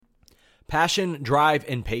Passion, drive,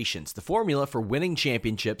 and patience. The formula for winning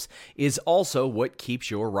championships is also what keeps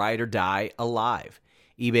your ride or die alive.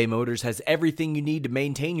 eBay Motors has everything you need to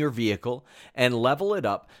maintain your vehicle and level it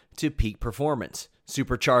up to peak performance.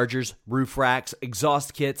 Superchargers, roof racks,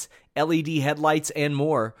 exhaust kits, LED headlights, and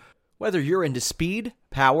more. Whether you're into speed,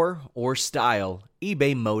 power, or style,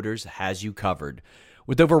 eBay Motors has you covered.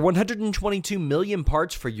 With over 122 million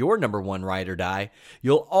parts for your number one ride or die,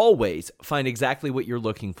 you'll always find exactly what you're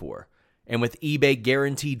looking for. And with eBay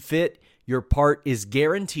Guaranteed Fit, your part is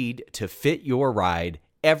guaranteed to fit your ride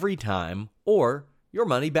every time or your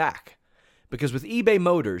money back. Because with eBay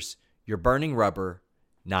Motors, you're burning rubber,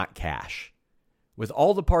 not cash. With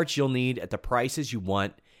all the parts you'll need at the prices you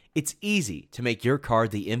want, it's easy to make your car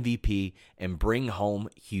the MVP and bring home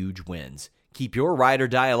huge wins. Keep your ride or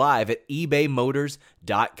die alive at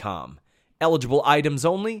ebaymotors.com. Eligible items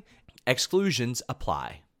only. Exclusions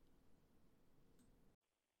apply.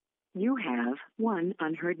 You have one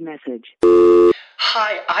unheard message.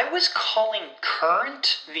 Hi, I was calling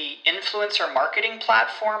Current, the influencer marketing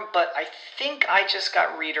platform, but I think I just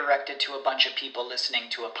got redirected to a bunch of people listening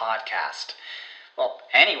to a podcast. Well,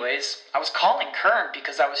 anyways, I was calling Current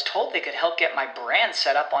because I was told they could help get my brand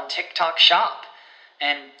set up on TikTok Shop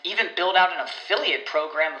and even build out an affiliate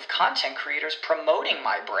program of content creators promoting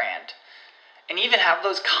my brand. And even have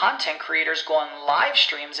those content creators go on live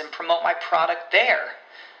streams and promote my product there.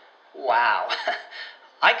 Wow,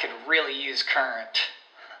 I could really use Current.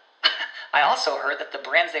 I also heard that the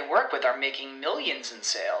brands they work with are making millions in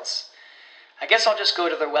sales. I guess I'll just go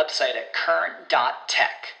to their website at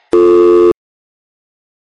current.tech.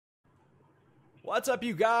 What's up,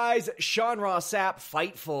 you guys? Sean Ross Sapp,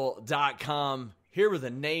 Fightful.com. Here with a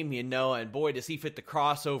name you know, and boy, does he fit the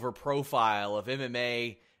crossover profile of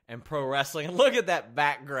MMA and pro wrestling. And look at that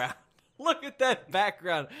background. Look at that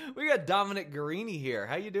background. We got Dominic Garrini here.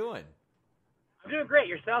 How you doing? I'm doing great.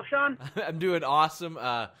 Yourself, Sean? I'm doing awesome.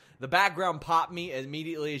 The background popped me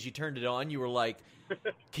immediately as you turned it on. You were like,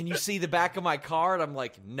 can you see the back of my car? And I'm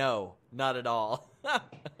like, no, not at all.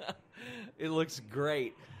 It looks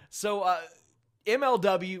great. So,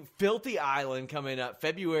 MLW Filthy Island coming up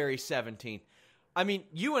February 17th. I mean,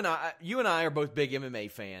 you and I are both big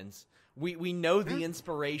MMA fans. We know the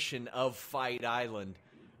inspiration of Fight Island.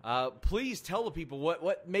 Please tell the people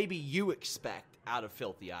what maybe you expect out of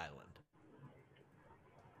Filthy Island.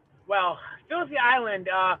 Well, Filthy Island,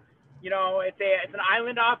 it's an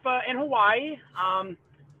island off in Hawaii.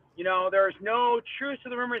 There's no truth to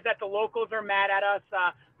the rumors that the locals are mad at us.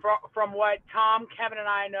 From what Tom, Kevin, and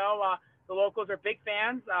I know, the locals are big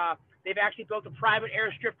fans. They've actually built a private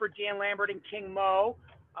airstrip for Dan Lambert and King Mo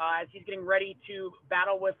as he's getting ready to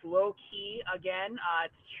battle with Low Ki again.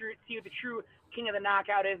 To see who the true king of the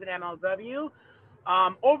knockout is at MLW.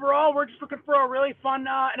 Overall, we're just looking for a really fun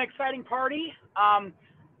and exciting party.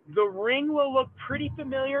 The ring will look pretty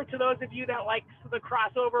familiar to those of you that like the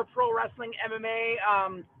crossover pro wrestling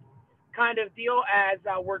MMA kind of deal, as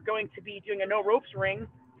we're going to be doing a no ropes ring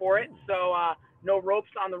for it. So no ropes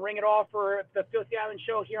on the ring at all for the Filthy Island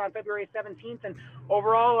show here on February 17th. And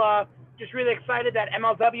overall, just really excited that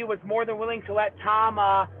MLW was more than willing to let Tom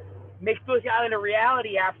make Filthy Island a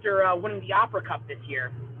reality after winning the Opera Cup this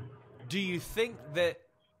year. Do you think that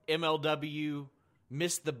MLW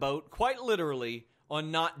missed the boat, quite literally, on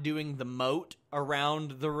not doing the moat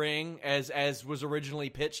around the ring as was originally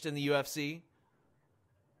pitched in the UFC?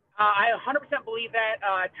 I 100% believe that.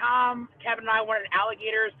 Tom, Kevin, and I wanted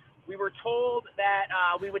alligators. We were told that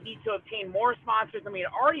we would need to obtain more sponsors than we had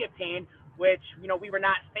already obtained, which, we were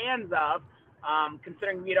not fans of,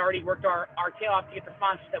 considering we had already worked our tail off to get the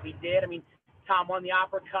sponsors that we did. I mean, Tom won the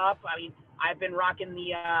Opera Cup. I mean, I've been rocking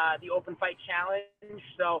the Open Fight Challenge.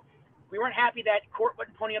 So we weren't happy that Court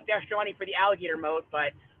wouldn't pony up the extra money for the alligator mode,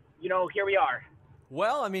 but, here we are.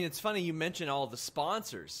 Well, I mean, it's funny you mention all the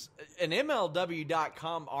sponsors. An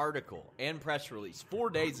MLW.com article and press release 4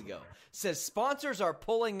 days ago says sponsors are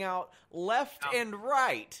pulling out left and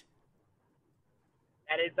right.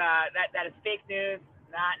 That is that is fake news.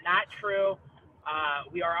 Not true.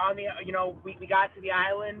 We are on the we got to the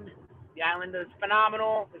island. The island is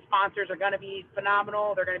phenomenal. The sponsors are going to be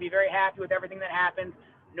phenomenal. They're going to be very happy with everything that happens.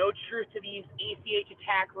 No truth to these ACH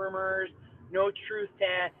attack rumors. No truth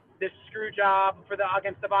to this screw job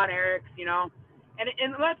against the Von Erichs,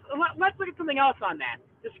 And let's look at something else on that.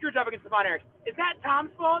 The screw job against the Von Erichs. Is that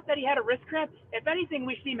Tom's fault that he had a wrist cramp? If anything,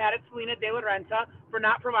 we should be mad at Selena De La Renta for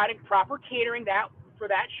not providing proper catering for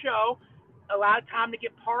that show. Allowed Tom to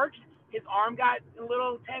get parched. His arm got a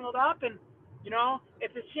little tangled up, and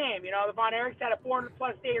it's a shame. The Von Erichs had a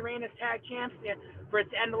 400-plus day reign as tag champs. For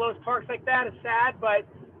it to end the Los Parks like that is sad, but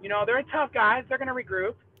they're tough guys. They're going to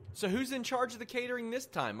regroup. So who's in charge of the catering this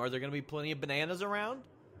time? Are there going to be plenty of bananas around?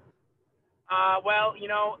 Well,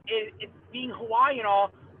 it being Hawaii and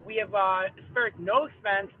all, we have spared no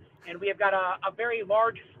expense, and we have got a very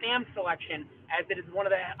large Spam selection, as it is one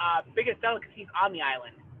of the biggest delicacies on the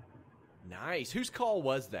island. Nice. Whose call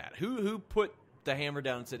was that? Who put the hammer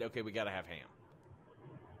down and said, okay, we got to have ham?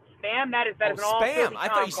 Spam, that is an all Spam. I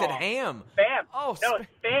thought you call. said ham. Spam. Oh, no, it's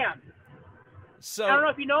Spam. So I don't know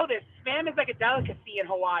if you know this. Spam is like a delicacy in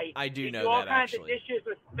Hawaii. I do they know do all that, kinds actually. of dishes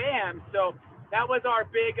with Spam. So that was our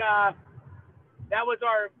big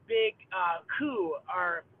coup.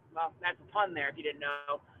 Well, that's a pun there if you didn't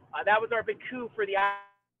know. That was our big coup for the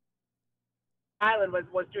island,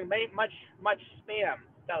 was doing much Spam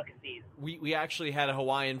delicacies. We actually had a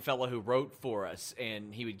Hawaiian fella who wrote for us,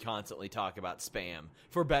 and he would constantly talk about Spam,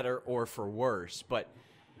 for better or for worse. But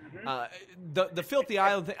the Filthy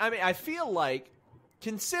Island thing, I mean, I feel like,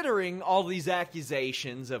 considering all these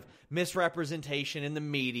accusations of misrepresentation in the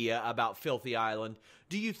media about Filthy Island,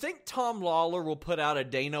 do you think Tom Lawler will put out a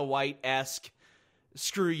Dana White-esque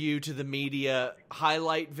screw you to the media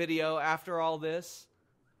highlight video after all this?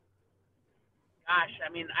 Gosh,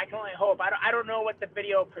 I mean, I can only hope. I don't know what the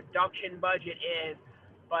video production budget is,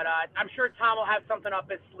 but I'm sure Tom will have something up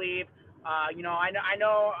his sleeve. I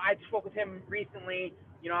know I spoke with him recently,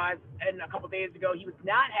 and a couple days ago, he was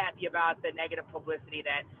not happy about the negative publicity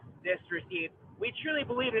that this received. We truly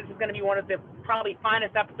believe this is going to be one of the probably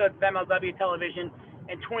finest episodes of MLW television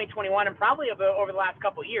in 2021, and probably over the last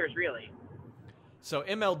couple of years, really. So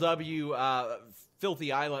MLW,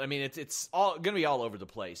 Filthy Island, I mean, it's all going to be all over the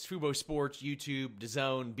place. Fubo Sports, YouTube,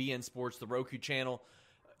 DAZN, BN Sports, the Roku channel.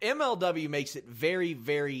 MLW makes it very,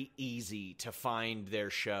 very easy to find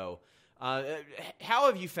their show. How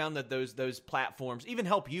have you found that those platforms even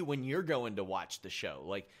help you when you're going to watch the show?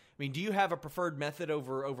 Like, I mean, do you have a preferred method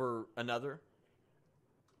over another?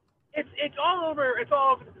 It's all over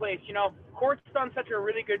the place. Court's done such a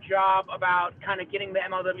really good job about kind of getting the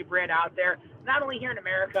MLW brand out there, not only here in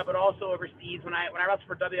America but also overseas. When I wrestled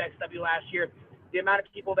for WXW last year, the amount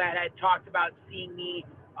of people that had talked about seeing me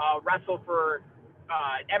wrestle for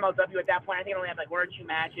MLW at that point, I think I only had like 1 or 2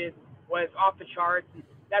 matches, was off the charts. And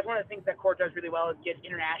that's one of the things that Court does really well, is get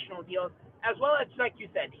international deals, as well as, like you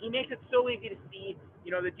said, he makes it so easy to see,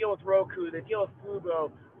 the deal with Roku, the deal with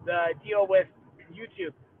Fubo, the deal with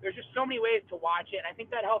YouTube. There's just so many ways to watch it, and I think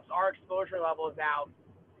that helps our exposure levels out,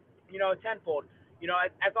 tenfold.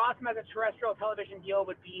 As awesome as a terrestrial television deal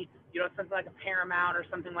would be, something like a Paramount or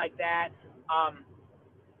something like that,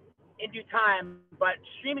 in due time, but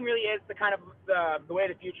streaming really is the kind of the way of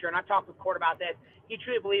the future, and I've talked with Court about this. He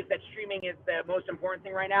truly believes that streaming is the most important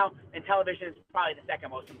thing right now, and television is probably the second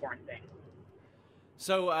most important thing.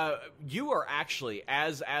 So you are actually,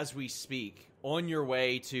 as we speak, on your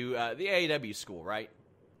way to the AEW school, right?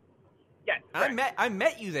 Yeah, I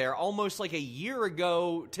met you there almost like a year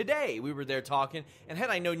ago today. We were there talking, and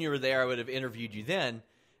had I known you were there, I would have interviewed you then.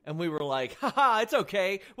 And we were like, haha, it's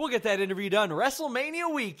okay. We'll get that interview done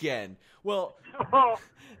WrestleMania weekend. Well,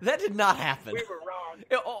 that did not happen. We were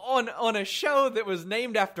wrong. On a show that was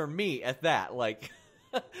named after me at that. Like,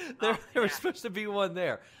 there was supposed to be one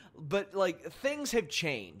there. But, like, things have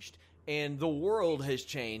changed, and the world has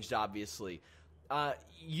changed, obviously.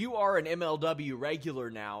 You are an MLW regular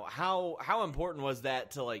now. How important was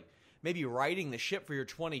that to, like, maybe righting the ship for your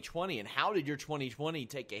 2020, and how did your 2020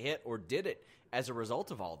 take a hit, or did it, as a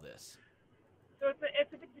result of all this? So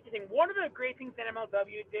it's a big thing. One of the great things that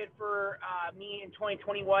MLW did for me in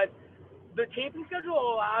 2020 was the taping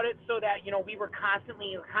schedule allowed it so that, we were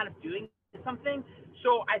constantly kind of doing something.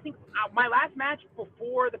 So I think my last match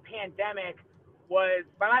before the pandemic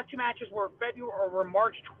my last 2 matches were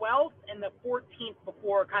March 12th and the 14th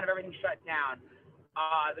before kind of everything shut down.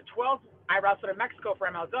 The 12th, I wrestled in Mexico for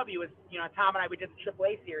MLW. Tom and I, we did the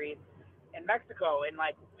AAA series in Mexico, and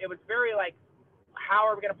like it was very like, how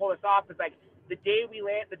are we going to pull this off? It's like the day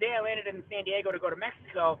I landed in San Diego to go to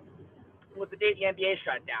Mexico was the day the NBA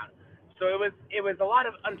shut down. So it was a lot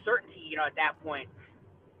of uncertainty, at that point.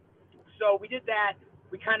 So we did that.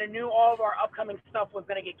 We kind of knew all of our upcoming stuff was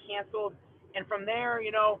going to get canceled. And from there,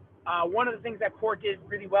 one of the things that Court did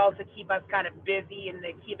really well to keep us kind of busy and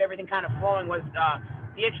to keep everything kind of flowing was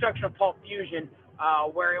the introduction of Pulp Fusion,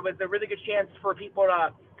 where it was a really good chance for people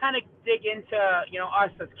to kind of dig into,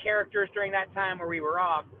 us as characters during that time where we were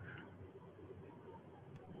off.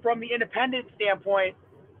 From the independent standpoint,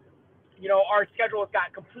 our schedules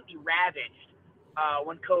got completely ravaged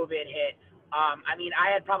when COVID hit.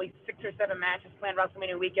 I had probably 6 or 7 matches planned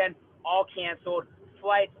WrestleMania weekend, all canceled.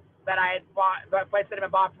 Flights that had been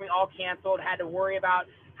bought for me, all canceled. Had to worry about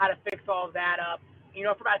how to fix all of that up.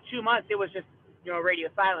 For about 2 months, it was just radio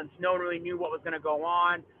silence. No one really knew what was going to go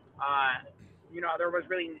on. There was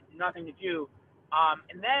really nothing to do.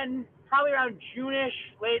 And then probably around June-ish,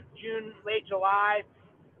 late June, late July,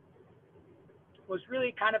 was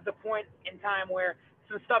really kind of the point in time where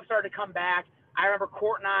some stuff started to come back. I remember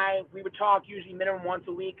Court and I, we would talk usually minimum once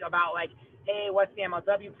a week about like, hey, what's the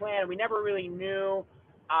MLW plan? We never really knew.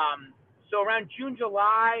 So around June,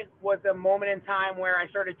 July was a moment in time where I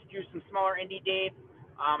started to do some smaller indie dates.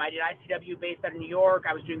 I did ICW based out of New York.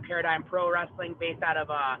 I was doing Paradigm Pro Wrestling based out of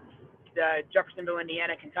the Jeffersonville,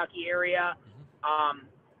 Indiana, Kentucky area.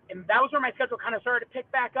 And that was where my schedule kind of started to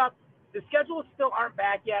pick back up. The schedules still aren't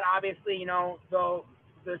back yet, obviously, so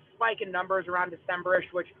the spike in numbers around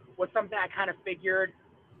December-ish, which was something I kind of figured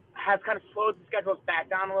has kind of slowed the schedules back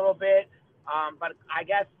down a little bit. But I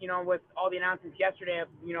guess, with all the announcements yesterday of,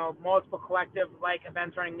 multiple collective-like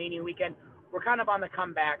events running Mania weekend, we're kind of on the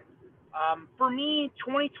comeback. For me,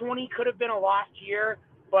 2020 could have been a lost year,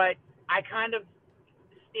 but I kind of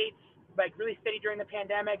stayed, really steady during the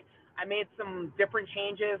pandemic. I made some different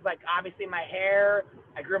changes, like obviously my hair.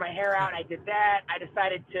 I grew my hair out and I did that. I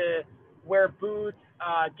decided to wear boots,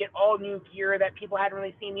 get all new gear that people hadn't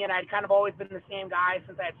really seen me in. I'd kind of always been the same guy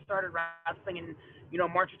since I had started wrestling in,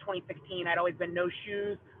 March of 2016. I'd always been no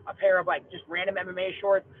shoes, a pair of just random MMA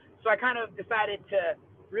shorts. So I kind of decided to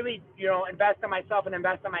really, invest in myself and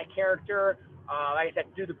invest in my character. Like I said,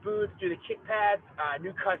 do the boots, do the kick pads,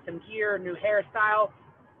 new custom gear, new hairstyle.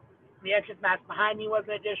 The entrance mask behind me was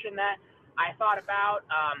an addition that I thought about.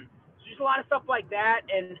 So just a lot of stuff like that.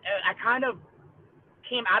 And I kind of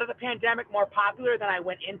came out of the pandemic more popular than I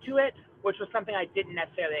went into it, which was something I didn't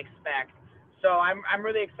necessarily expect. So I'm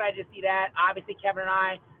really excited to see that. Obviously, Kevin and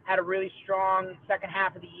I had a really strong second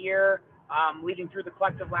half of the year, leading through the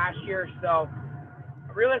collective last year. So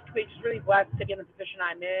realistically, just really blessed to be in the position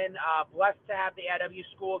I'm in. Blessed to have the AIW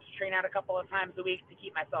school to train out a couple of times a week to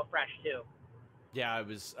keep myself fresh too. Yeah, I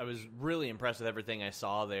was really impressed with everything I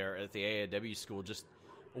saw there at the AIW school. Just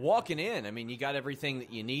walking in, I mean, you got everything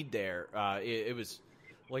that you need there. It was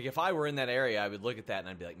like if I were in that area, I would look at that and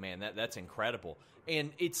I'd be like, man, that's incredible.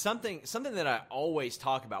 And it's something that I always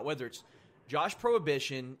talk about, whether it's Josh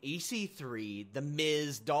Prohibition, EC3, The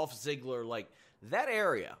Miz, Dolph Ziggler, like that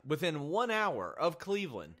area within 1 hour of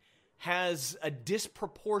Cleveland has a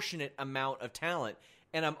disproportionate amount of talent.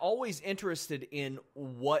 And I'm always interested in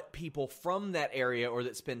what people from that area or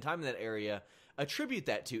that spend time in that area attribute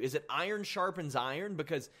that to. Is it iron sharpens iron?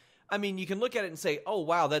 Because, I mean, you can look at it and say, oh,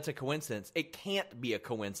 wow, that's a coincidence. It can't be a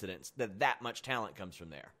coincidence that much talent comes from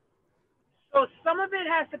there. So some of it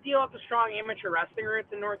has to deal with the strong amateur wrestling roots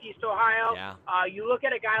in Northeast Ohio. Yeah. You look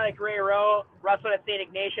at a guy like Ray Rowe, wrestled at St.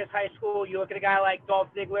 Ignatius High School. You look at a guy like Dolph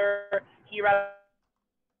Ziggler. He wrestled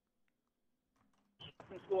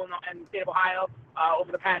school in the state of Ohio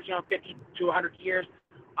over the past 50 to 100 years.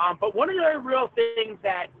 But one of the real things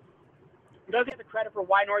that does get the credit for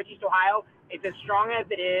why Northeast Ohio is as strong as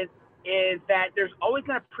it is that there's always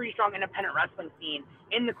been a pretty strong independent wrestling scene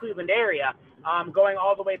in the Cleveland area, going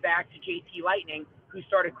all the way back to JT Lightning, who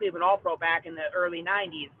started Cleveland All Pro back in the early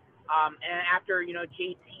 90s. And after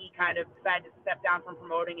JT kind of decided to step down from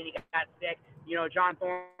promoting and he got sick, John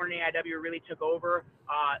Thorne and AIW really took over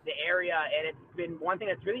the area, and it's been one thing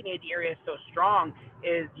that's really made the area so strong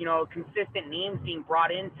is, consistent names being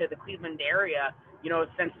brought into the Cleveland area,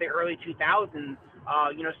 since the early 2000s,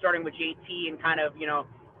 starting with JT and kind of,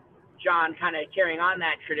 John kind of carrying on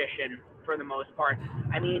that tradition for the most part.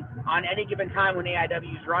 I mean, on any given time when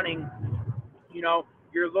AIW is running,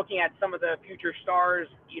 you're looking at some of the future stars,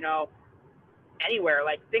 anywhere.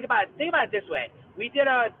 Like, think about it this way. We did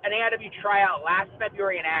an AIW tryout last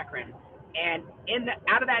February in Akron, and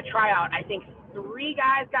out of that tryout, I think 3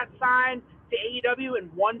 guys got signed to AEW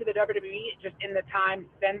and 1 to the WWE just in the time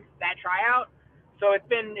since that tryout. So it's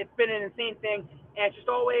been an insane thing, and it's just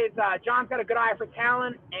always John's got a good eye for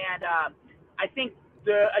talent, and I think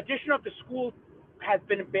the addition of the school has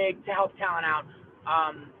been big to help talent out.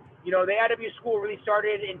 The AIW school really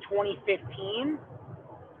started in 2015.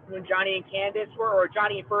 When Johnny and Candace or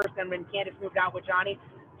Johnny first, and when Candace moved out with Johnny,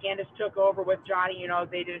 Candace took over with Johnny,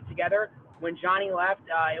 they did it together. When Johnny left,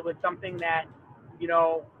 it was something that,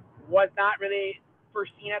 was not really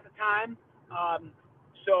foreseen at the time.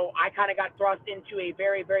 So I kind of got thrust into a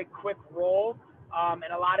very, very quick role.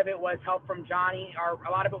 And a lot of it was help from Johnny, or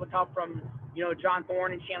a lot of it was help from, John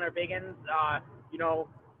Thorne and Chandler Biggins,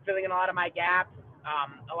 filling in a lot of my gaps.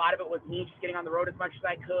 A lot of it was me just getting on the road as much as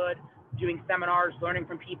I could, doing seminars, learning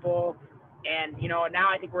from people. And, now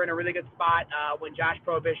I think we're in a really good spot when Josh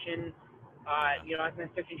Prohibition as an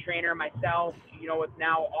assistant trainer myself, with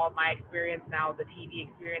now all my experience, now the TV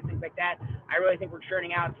experience, things like that, I really think we're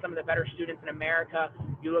churning out some of the better students in America.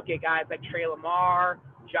 You look at guys like Trey Lamar,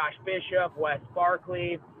 Josh Bishop, Wes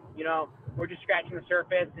Barkley, we're just scratching the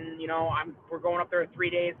surface, and, we're going up there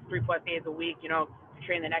 3+ days a week, to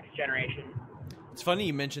train the next generation. It's funny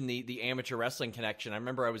you mentioned the amateur wrestling connection. I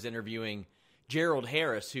remember I was interviewing Gerald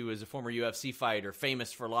Harris, who is a former UFC fighter,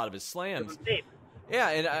 famous for a lot of his slams. Yeah,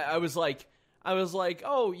 and I was like,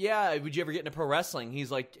 oh yeah, would you ever get into pro wrestling?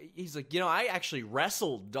 He's like, I actually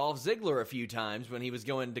wrestled Dolph Ziggler a few times when he was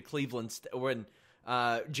going to Cleveland, when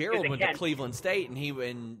Gerald went to Cleveland State,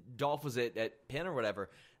 and Dolph was at Penn or whatever.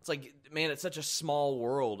 It's like, man, it's such a small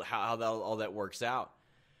world how all that works out.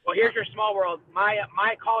 Well, here's your small world. My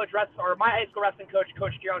college wrestling, or my high school wrestling coach,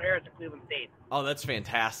 Coach Gerald Harris at Cleveland State. Oh, that's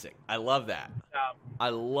fantastic. I love that. I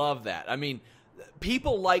love that. I mean,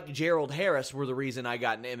 people like Gerald Harris were the reason I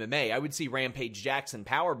got into MMA. I would see Rampage Jackson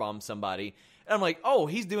powerbomb somebody, and I'm like, oh,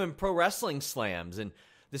 he's doing pro wrestling slams, and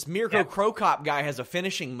this Mirko Cro Cop guy has a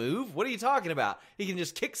finishing move? What are you talking about? He can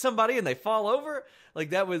just kick somebody and they fall over? Like,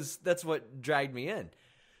 that's what dragged me in.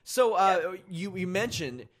 So you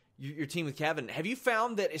mentioned your team with Kevin. Have you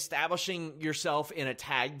found that establishing yourself in a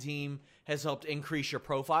tag team has helped increase your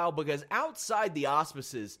profile? Because outside the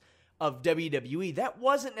auspices of WWE, that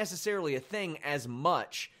wasn't necessarily a thing as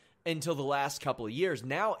much until the last couple of years.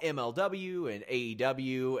 Now MLW and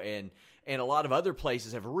AEW and a lot of other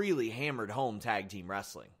places have really hammered home tag team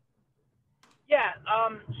wrestling. Yeah,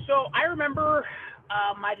 so I remember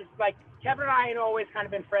Kevin and I had always kind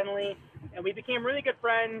of been friendly, and we became really good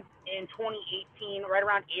friends in 2018. Right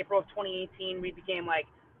around April of 2018, we became like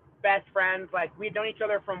best friends. Like, we had known each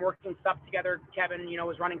other from working stuff together. Kevin,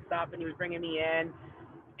 was running stuff, and he was bringing me in.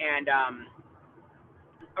 And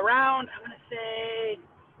around, I'm going to say,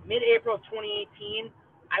 mid-April of 2018,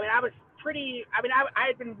 I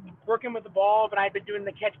had been working with Evolve, and I had been doing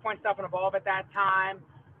the catch point stuff in Evolve at that time.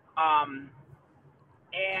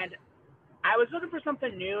 And I was looking for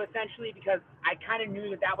something new, essentially, because I kind of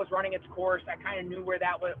knew that was running its course. I kind of knew where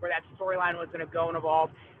that storyline was going to go in Evolve,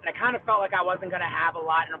 and I kind of felt like I wasn't going to have a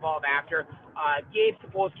lot in Evolve after. Gabe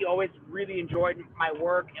Sapolsky always really enjoyed my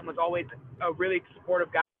work and was always a really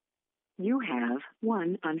supportive guy. You have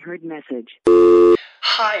one unheard message.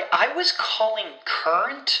 Hi, I was calling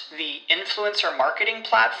Current, the influencer marketing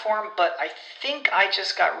platform, but I think I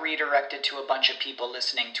just got redirected to a bunch of people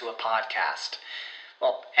listening to a podcast.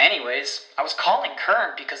 Well, anyways, I was calling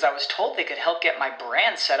Current because I was told they could help get my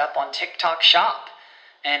brand set up on TikTok Shop,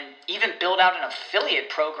 and even build out an affiliate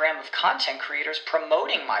program of content creators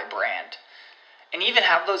promoting my brand, and even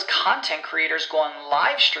have those content creators go on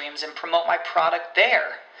live streams and promote my product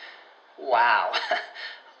there. Wow,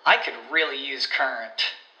 I could really use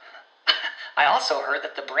Current. I also heard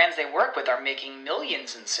that the brands they work with are making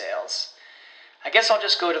millions in sales. I guess I'll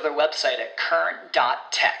just go to their website at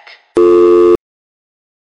current.tech.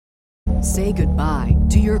 Say goodbye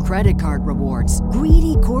to your credit card rewards.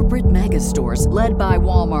 Greedy corporate mega stores, led by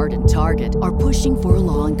Walmart and Target, are pushing for a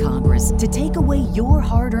law in Congress to take away your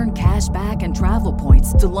hard-earned cash back and travel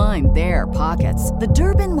points to line their pockets. The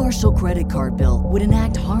Durbin-Marshall credit card bill would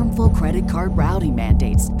enact harmful credit card routing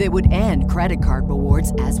mandates that would end credit card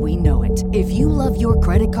rewards as we know it. If you love your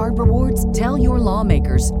credit card rewards, tell your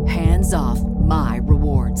lawmakers, hands off my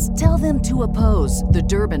rewards. Tell them to oppose the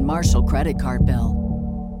Durbin-Marshall credit card bill.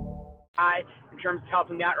 In terms of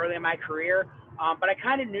helping me out early in my career. But I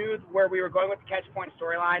kind of knew where we were going with the catch point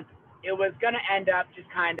storyline. It was going to end up just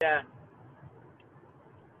kind of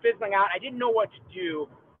fizzling out. I didn't know what to do.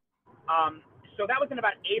 So that was in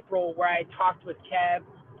about April where I talked with Kev,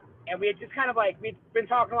 and we had just kind of we'd been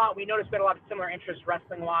talking a lot. We noticed we had a lot of similar interests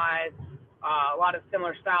wrestling-wise, a lot of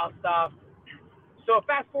similar style stuff. So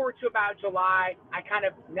fast forward to about July,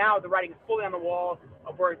 now the writing is fully on the wall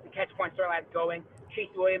of where the catch point storyline is going. Chase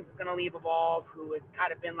Williams is going to leave Evolve, who has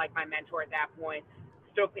kind of been like my mentor at that point.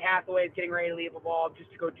 Stokely Hathaway is getting ready to leave Evolve just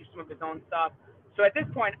to go do some of his own stuff. So at this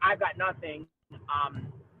point, I've got nothing.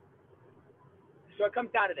 So it comes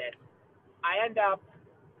down to this. I end up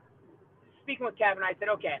speaking with Kevin. I said,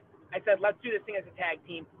 okay. Let's do this thing as a tag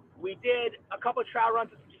team. We did a couple of trial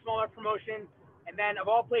runs with some smaller promotions, and then of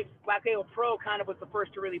all places, Black Label Pro kind of was the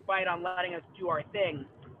first to really bite on letting us do our thing.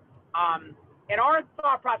 And our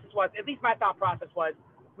thought process was, at least my thought process was,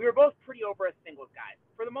 we were both pretty over as singles guys.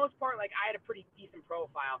 For the most part, I had a pretty decent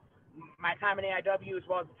profile. My time in AIW as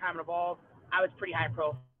well as the time in Evolve, I was pretty high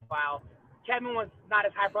profile. Kevin was not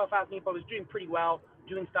as high profile as me, but was doing pretty well,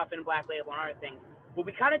 doing stuff in Black Label and other things. But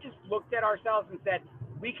we kind of just looked at ourselves and said,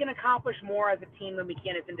 we can accomplish more as a team than we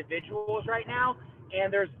can as individuals right now, and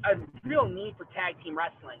there's a real need for tag team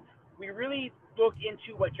wrestling. we really looked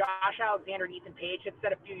into what Josh Alexander and Ethan Page had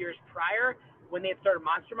said a few years prior when they had started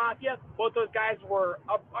Monster Mafia. Both those guys were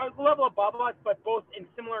a level above us, but both in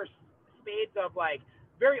similar spades of like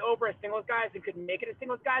very over as singles guys and couldn't make it as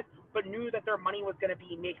singles guys, but knew that their money was going to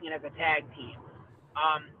be making it as a tag team.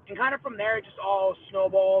 And kind of from there, it just all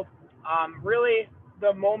snowballed. Really,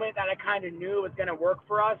 the moment that I kind of knew was going to work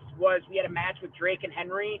for us was we had a match with Drake and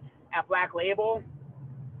Henry at Black Label.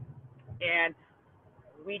 And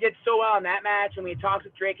we did so well in that match, and we had talked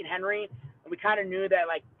with Drake and Henry, and we kind of knew that,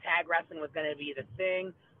 like, tag wrestling was going to be the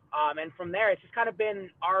thing. And from there, it's just kind of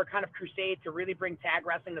been our kind of crusade to really bring tag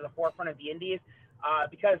wrestling to the forefront of the indies,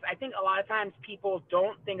 because I think a lot of times people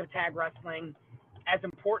don't think of tag wrestling as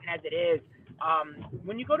important as it is.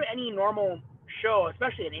 When you go to any normal show,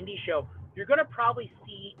 especially an indie show, you're going to probably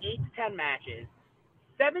see 8 to 10 matches.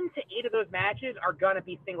 7 to 8 of those matches are going to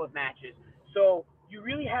be singles matches. So you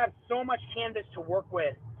really have so much canvas to work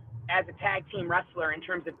with as a tag team wrestler in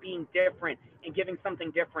terms of being different and giving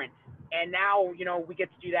something different. And now, you know, we get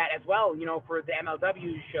to do that as well, you know, for the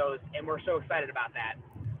MLW shows, and we're so excited about that.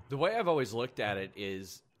 The way I've always looked at it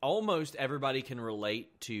is almost everybody can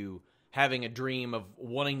relate to having a dream of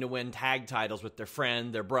wanting to win tag titles with their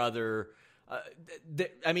friend, their brother,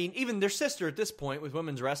 I mean, even their sister at this point, with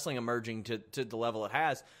women's wrestling emerging to the level it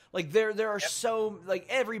has. Like, there are so, like,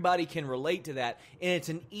 everybody can relate to that, and it's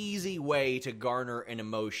an easy way to garner an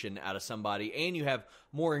emotion out of somebody, and you have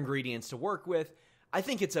more ingredients to work with. I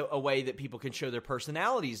think it's a way that people can show their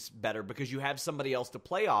personalities better because you have somebody else to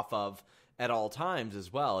play off of at all times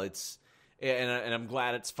as well. And I'm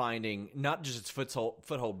glad it's finding not just its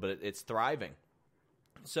foothold, but it's thriving.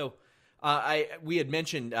 So we had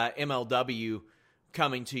mentioned MLW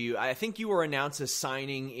coming to you. I think you were announced as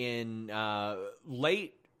signing in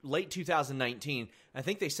late 2019. I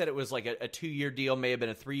think they said it was like a 2-year deal, may have been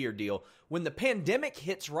a 3-year deal. When the pandemic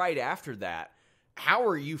hits right after that, how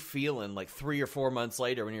are you feeling like 3 or 4 months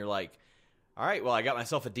later when you're like, all right, well, I got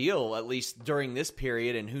myself a deal at least during this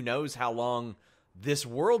period, and who knows how long this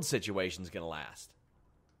world situation is going to last?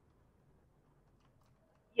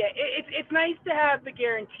 Yeah, it's nice to have the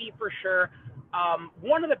guarantee for sure.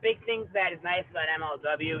 One of the big things that is nice about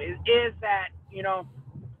MLW is that, you know,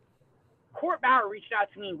 Court Bauer reached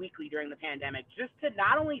out to me weekly during the pandemic just to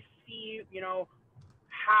not only see, you know,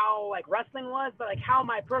 how like wrestling was, but like how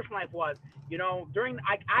my personal life was. You know,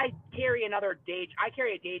 I carry a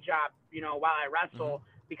day job, you know, while I wrestle,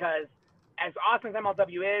 because as awesome as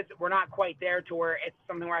MLW is, we're not quite there to where it's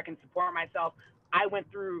something where I can support myself. I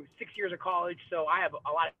went through 6 years of college, so I have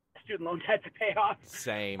a lot of student loan debt to pay off.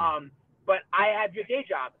 Same. But I had a day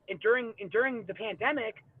job, and during the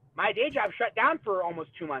pandemic, my day job shut down for almost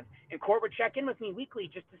 2 months. And Court would check in with me weekly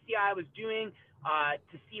just to see how I was doing,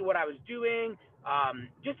 to see what I was doing,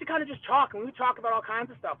 just to kind of just talk. And we would talk about all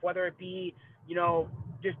kinds of stuff, whether it be, you know,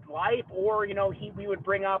 just life, or, you know, we would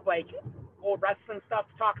bring up like old wrestling stuff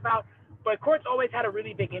to talk about. But Court's always had a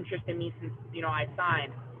really big interest in me since, you know, I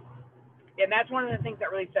signed. And that's one of the things that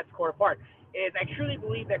really sets Court apart, is I truly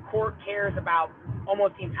believe that Court cares about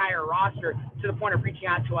almost the entire roster to the point of reaching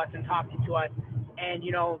out to us and talking to us and,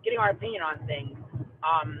 you know, getting our opinion on things.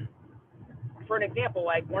 For an example,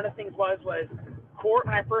 like one of the things was Court,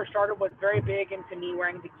 when I first started, was very big into me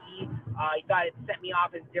wearing the gi. He thought it set me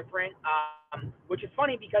off as different, which is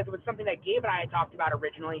funny because it was something that Gabe and I had talked about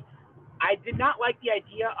originally. I did not like the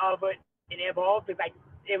idea of it in Evolve because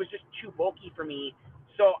it was just too bulky for me.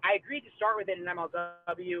 So I agreed to start with it in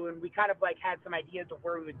MLW, and we kind of like had some ideas of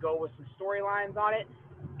where we would go with some storylines on it.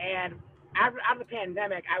 And out of the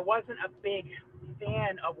pandemic, I wasn't a big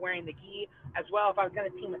fan of wearing the gi as well. If I was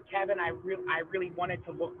going to team with Kevin, I really wanted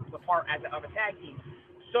to look the part of a tag team.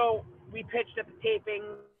 So we pitched at the taping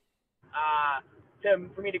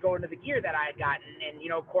for me to go into the gear that I had gotten, and, you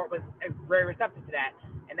know, Court was very receptive to that.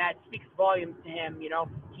 And that speaks volumes to him. You know,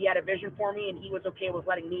 he had a vision for me, and he was okay with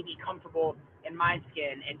letting me be comfortable in my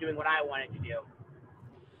skin and doing what I wanted to do.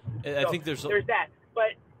 I think there's that.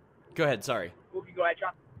 But go ahead. Sorry. Go ahead,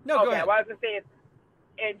 Sean. No, go ahead. What I was going to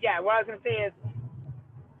say is,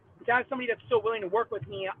 to have somebody that's so willing to work with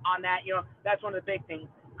me on that, you know, that's one of the big things.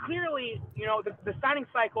 Clearly, you know, the signing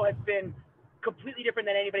cycle has been completely different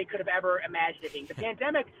than anybody could have ever imagined it being. The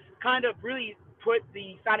pandemic kind of really put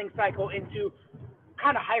the signing cycle into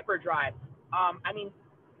kind of hyperdrive. I mean,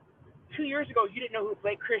 2 years ago, you didn't know who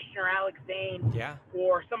Blake Christian or Alex Zane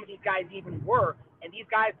or some of these guys even were. And these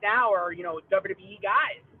guys now are, you know, WWE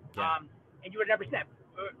guys. Yeah. And you would never said,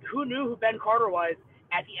 who knew who Ben Carter was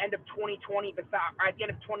at the end of 2020, or at the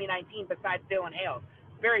end of 2019, besides Dylan Hales?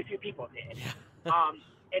 Very few people did. Yeah.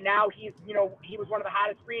 and now he's, you know, he was one of the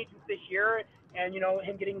hottest free agents this year, and, you know,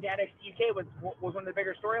 him getting to NXT UK was one of the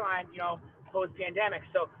bigger storylines, you know, post-pandemic.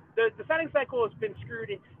 So the signing cycle has been screwed,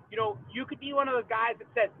 and, you know, you could be one of those guys that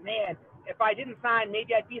says, man, if I didn't sign,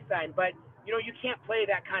 maybe I'd be signed, but, you know, you can't play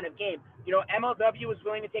that kind of game. You know, MLW was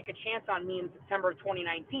willing to take a chance on me in September of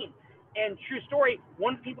 2019. And true story,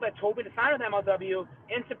 one of the people that told me to sign with MLW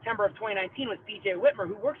in September of 2019 was BJ Whitmer,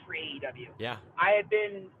 who works for AEW. Yeah. I had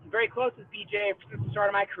been very close with BJ since the start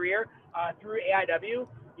of my career through AIW,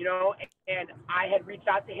 you know, and I had reached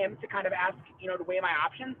out to him to kind of ask, you know, to weigh my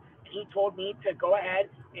options. And he told me to go ahead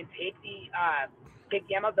and take the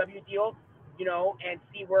MLW deal, you know, and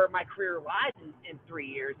see where my career lies in 3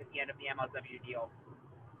 years at the end of the MLW deal.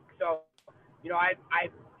 So, you know, I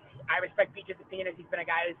respect BJ's opinion, as he's been a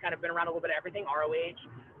guy who's kind of been around a little bit of everything, ROH,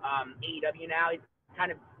 AEW now. He's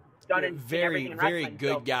kind of done it. Very wrestling.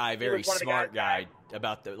 good so guy, very smart guy that,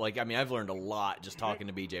 about the, like, I mean, I've learned a lot just talking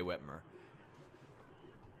to BJ Whitmer.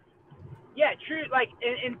 Yeah, true. Like,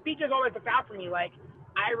 and BJ's always looked out for me. Like,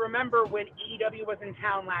 I remember when AEW was in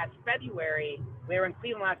town last February, we were in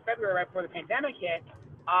Cleveland last February right before the pandemic hit,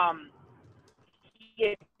 he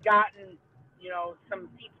had gotten, you know, some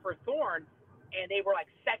seats for Thorne, and they were like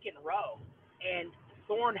second row, and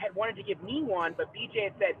Thorne had wanted to give me one, but BJ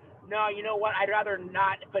had said, no, you know what, I'd rather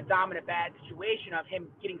not put Dom in a bad situation of him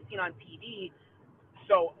getting seen on TV.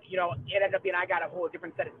 So, you know, it ended up being I got a whole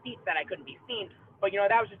different set of seats that I couldn't be seen. But, you know,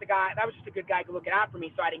 that was just a good guy looking out for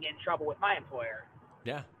me so I didn't get in trouble with my employer.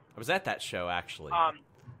 Yeah, I was at that show, actually.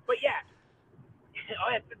 But,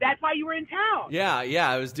 yeah, that's why you were in town. Yeah,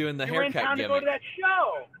 I was doing the haircut gimmick. You were in town to go to that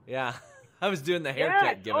show. Yeah, I was doing the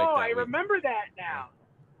haircut gimmick. Oh, I remember that now.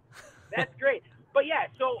 That's great. But, yeah,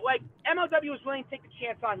 so, like, MLW was willing to take the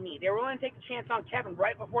chance on me. They were willing to take the chance on Kevin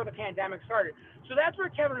right before the pandemic started. So that's where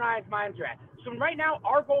Kevin and I's minds are at. So right now,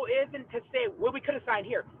 our goal isn't to say, well, we could have signed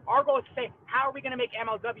here. Our goal is to say, how are we going to make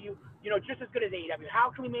MLW, you know, just as good as AEW? How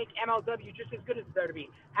can we make MLW just as good as WWE?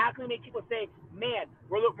 How can we make people say, man,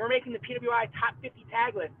 we're making the PWI top 50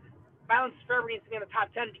 tag list. Violence is Forever needs to be in the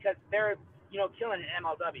top 10 because they're, you know, killing it in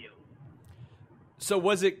MLW. So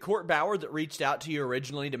was it Court Bauer that reached out to you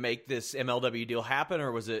originally to make this MLW deal happen,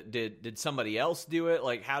 or was it did somebody else do it?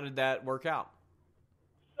 Like, how did that work out?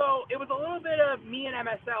 So it was a little bit of me and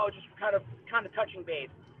MSL just kind of touching base.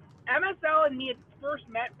 MSL and me had first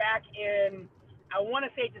met back in, I want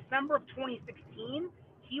to say, December of 2016.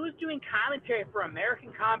 He was doing commentary for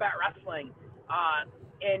American Combat Wrestling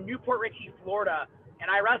in Newport Richey, Florida,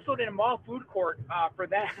 and I wrestled in a mall food court for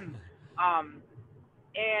them.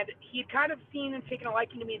 And he'd kind of seen and taken a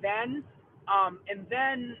liking to me then. And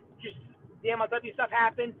then just the MLW stuff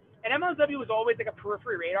happened. And MLW was always like a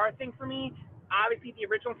periphery radar thing for me. Obviously, the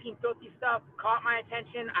original Team Filthy stuff caught my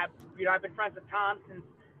attention. I've been friends with Tom since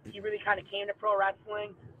he really kind of came to pro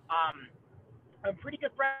wrestling. I'm pretty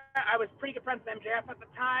good friend. I was pretty good friends with MJF at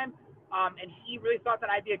the time. And he really thought that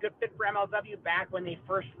I'd be a good fit for MLW back when they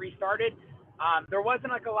first restarted. There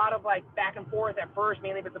wasn't like a lot of like back and forth at first,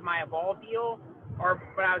 mainly because of my Evolve deal, or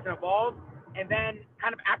when I was in Evolve. And then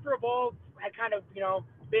kind of after Evolve had kind of, you know,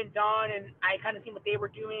 been done and I kind of seen what they were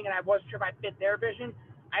doing and I wasn't sure if I fit their vision,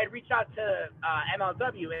 I had reached out to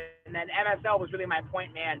MLW, and then MSL was really my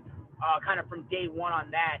point man kind of from day one on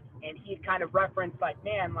that. And he kind of referenced like,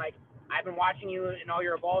 man, like, I've been watching you and all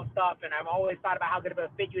your Evolve stuff, and I've always thought about how good of a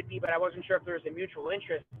fit you would be, but I wasn't sure if there was a mutual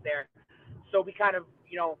interest there. So we kind of,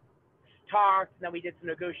 you know, talked, and then we did some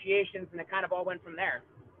negotiations, and it kind of all went from there.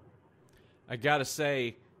 I gotta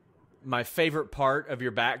say, my favorite part of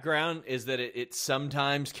your background is that it's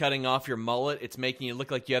sometimes cutting off your mullet. It's making you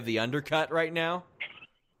look like you have the undercut right now.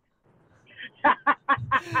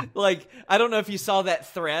 Like, I don't know if you saw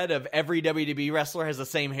that thread of every WWE wrestler has the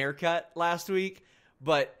same haircut last week,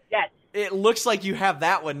 but yes, it looks like you have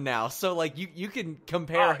that one now. So, like, you can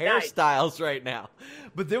compare hairstyles right now.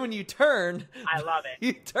 But then when you turn... I love it.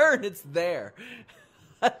 You turn, it's there.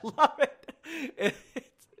 I love it.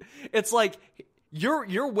 It's like...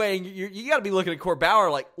 You're weighing, you got to be looking at Court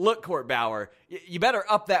Bauer like, look, Court Bauer, you better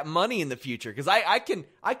up that money in the future because I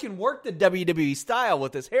can work the WWE style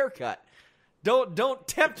with this haircut. Don't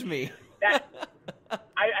tempt me.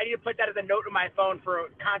 I need to put that as a note on my phone for a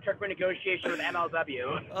contract renegotiation with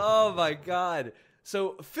MLW. Oh my God!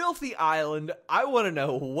 So Filthy Island, I want to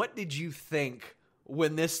know, what did you think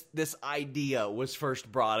when this idea was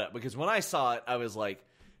first brought up? Because when I saw it, I was like,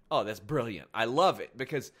 oh, that's brilliant. I love it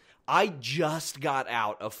because I just got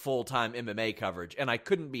out of full-time MMA coverage, and I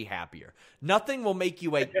couldn't be happier. Nothing will make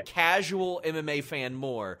you a casual MMA fan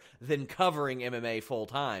more than covering MMA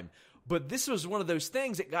full-time. But this was one of those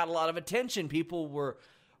things that got a lot of attention. People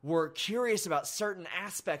were curious about certain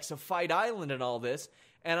aspects of Fight Island and all this.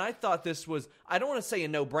 And I thought this was, I don't want to say a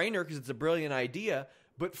no-brainer because it's a brilliant idea,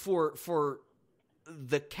 but for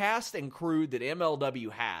the cast and crew that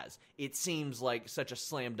MLW has, it seems like such a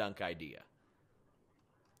slam dunk idea.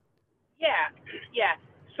 Yeah.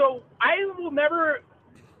 So I will never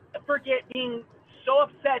forget being so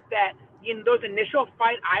upset that in those initial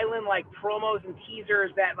Fight Island like promos and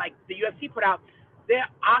teasers that like the UFC put out, the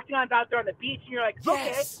Octagon's out there on the beach, and you're like, okay,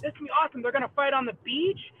 yes, this can be awesome. They're gonna fight on the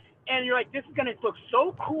beach, and you're like, this is gonna look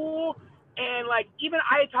so cool. And like even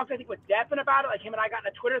I had talked, I think, with Devin about it. Like him and I got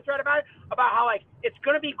in a Twitter thread about it, about how like it's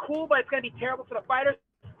gonna be cool, but it's gonna be terrible for the fighters.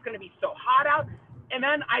 It's gonna be so hot out. And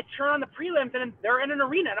then I turn on the prelims, and they're in an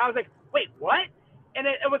arena, and I was like, wait, what? And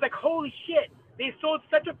it was like, holy shit! They sold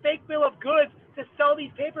such a fake bill of goods to sell these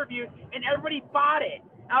pay-per-views, and everybody bought it.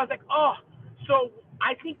 And I was like, oh. So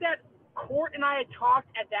I think that Court and I had talked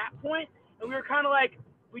at that point, and we were kind of like,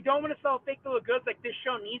 we don't want to sell a fake bill of goods. Like, this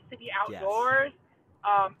show needs to be outdoors,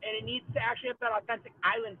 and it needs to actually have that authentic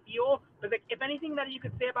island feel. Because like, if anything that you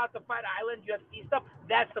could say about the Fight Island UFC stuff,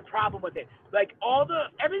 that's the problem with it. Like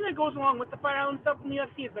everything that goes along with the Fight Island stuff in the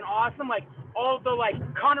UFC has been awesome. Like all the like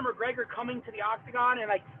Conor McGregor coming to the Octagon and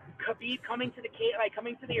like Khabib coming to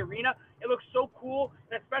the arena, it looks so cool.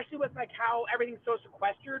 And especially with like how everything's so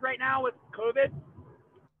sequestered right now with COVID,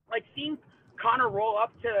 like seeing Conor roll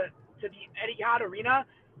up to the Etihad Arena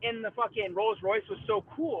in the fucking Rolls Royce was so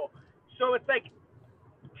cool. So it's like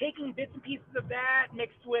taking bits and pieces of that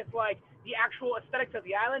mixed with like the actual aesthetics of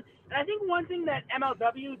the island. And I think one thing that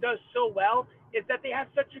MLW does so well is that they have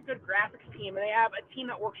such a good graphics team, and they have a team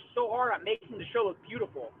that works so hard on making the show look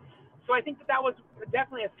beautiful. So I think that was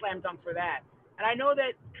definitely a slam dunk for that. And I know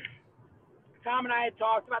that Tom and I had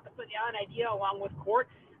talked about the Foot in the Island idea along with Court,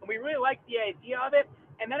 and we really liked the idea of it.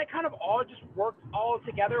 And then it kind of all just worked all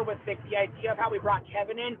together with the idea of how we brought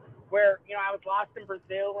Kevin in, where, you know, I was lost in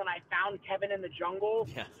Brazil and I found Kevin in the jungle.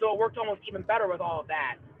 Yeah. So it worked almost even better with all of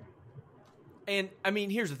that. And, I mean,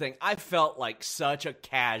 here's the thing. I felt like such a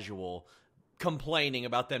casual complaining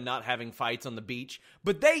about them not having fights on the beach,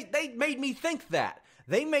 but they made me think that.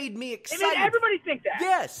 They made me excited. They made everybody think that.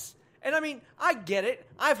 Yes. And I mean, I get it.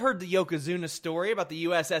 I've heard the Yokozuna story about the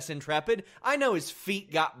USS Intrepid. I know his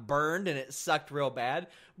feet got burned and it sucked real bad,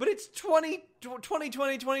 but it's 2020,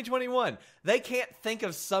 2021. They can't think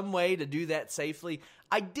of some way to do that safely.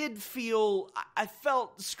 I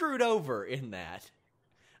felt screwed over in that.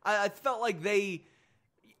 I felt like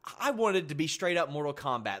I wanted to be straight up Mortal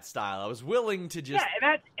Kombat style. I was willing to just...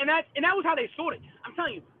 Yeah, and that was how they sold it. I'm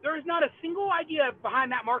telling you, there is not a single idea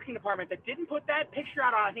behind that marketing department that didn't put that picture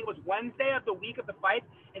out on, I think it was Wednesday of the week of the fight,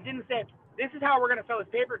 and didn't say, this is how we're going to sell this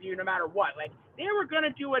pay-per-view no matter what. Like, they were going to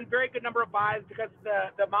do a very good number of buys because of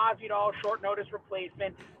the Masvidal short notice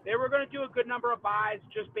replacement. They were going to do a good number of buys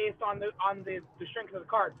just based on the strength of the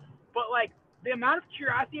card. But, like, the amount of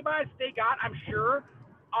curiosity buys they got, I'm sure,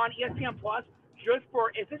 on ESPN Plus, just for,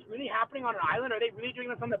 is this really happening on an island? Are they really doing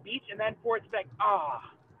this on the beach? And then for it to be like,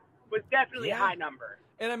 was definitely a high number.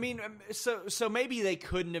 And I mean, so maybe they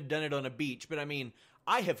couldn't have done it on a beach, but I mean,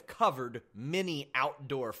 I have covered many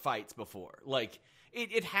outdoor fights before. Like,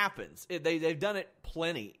 it happens. They've done it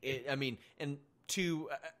plenty. And to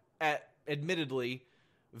admittedly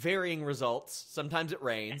varying results. Sometimes it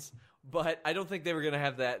rains, but I don't think they were going to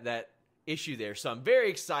have that issue there. So I'm very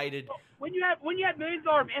excited. When you have millions of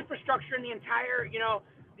dollars of infrastructure in the entire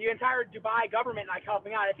Dubai government like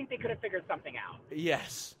helping out, I think they could have figured something out.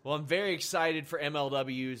 Yes. Well, I'm very excited for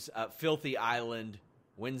MLW's Filthy Island,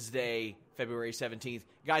 Wednesday, February 17th.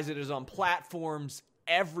 Guys, it is on platforms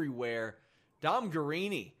everywhere. Dom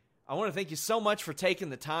Guarini, I want to thank you so much for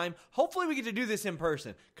taking the time. Hopefully we get to do this in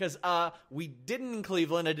person, because we didn't in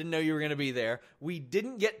Cleveland. I didn't know you were going to be there. We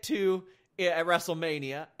didn't get to at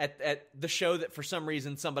WrestleMania at the show that for some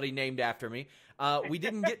reason somebody named after me. We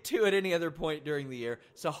didn't get to at any other point during the year.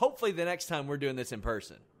 So hopefully the next time we're doing this in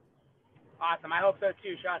person. Awesome. I hope so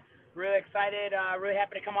too, Sean. Really excited. Really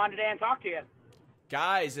happy to come on today and talk to you.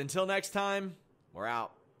 Guys, until next time, we're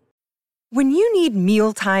out. When you need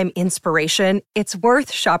mealtime inspiration, it's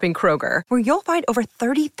worth shopping Kroger, where you'll find over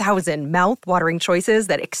 30,000 mouth-watering choices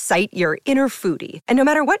that excite your inner foodie. And no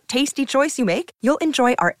matter what tasty choice you make, you'll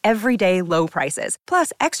enjoy our everyday low prices,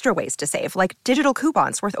 plus extra ways to save, like digital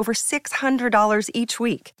coupons worth over $600 each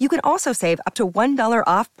week. You can also save up to $1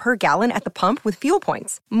 off per gallon at the pump with fuel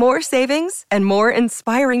points. More savings and more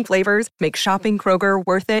inspiring flavors make shopping Kroger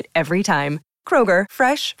worth it every time. Kroger,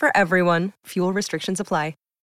 fresh for everyone. Fuel restrictions apply.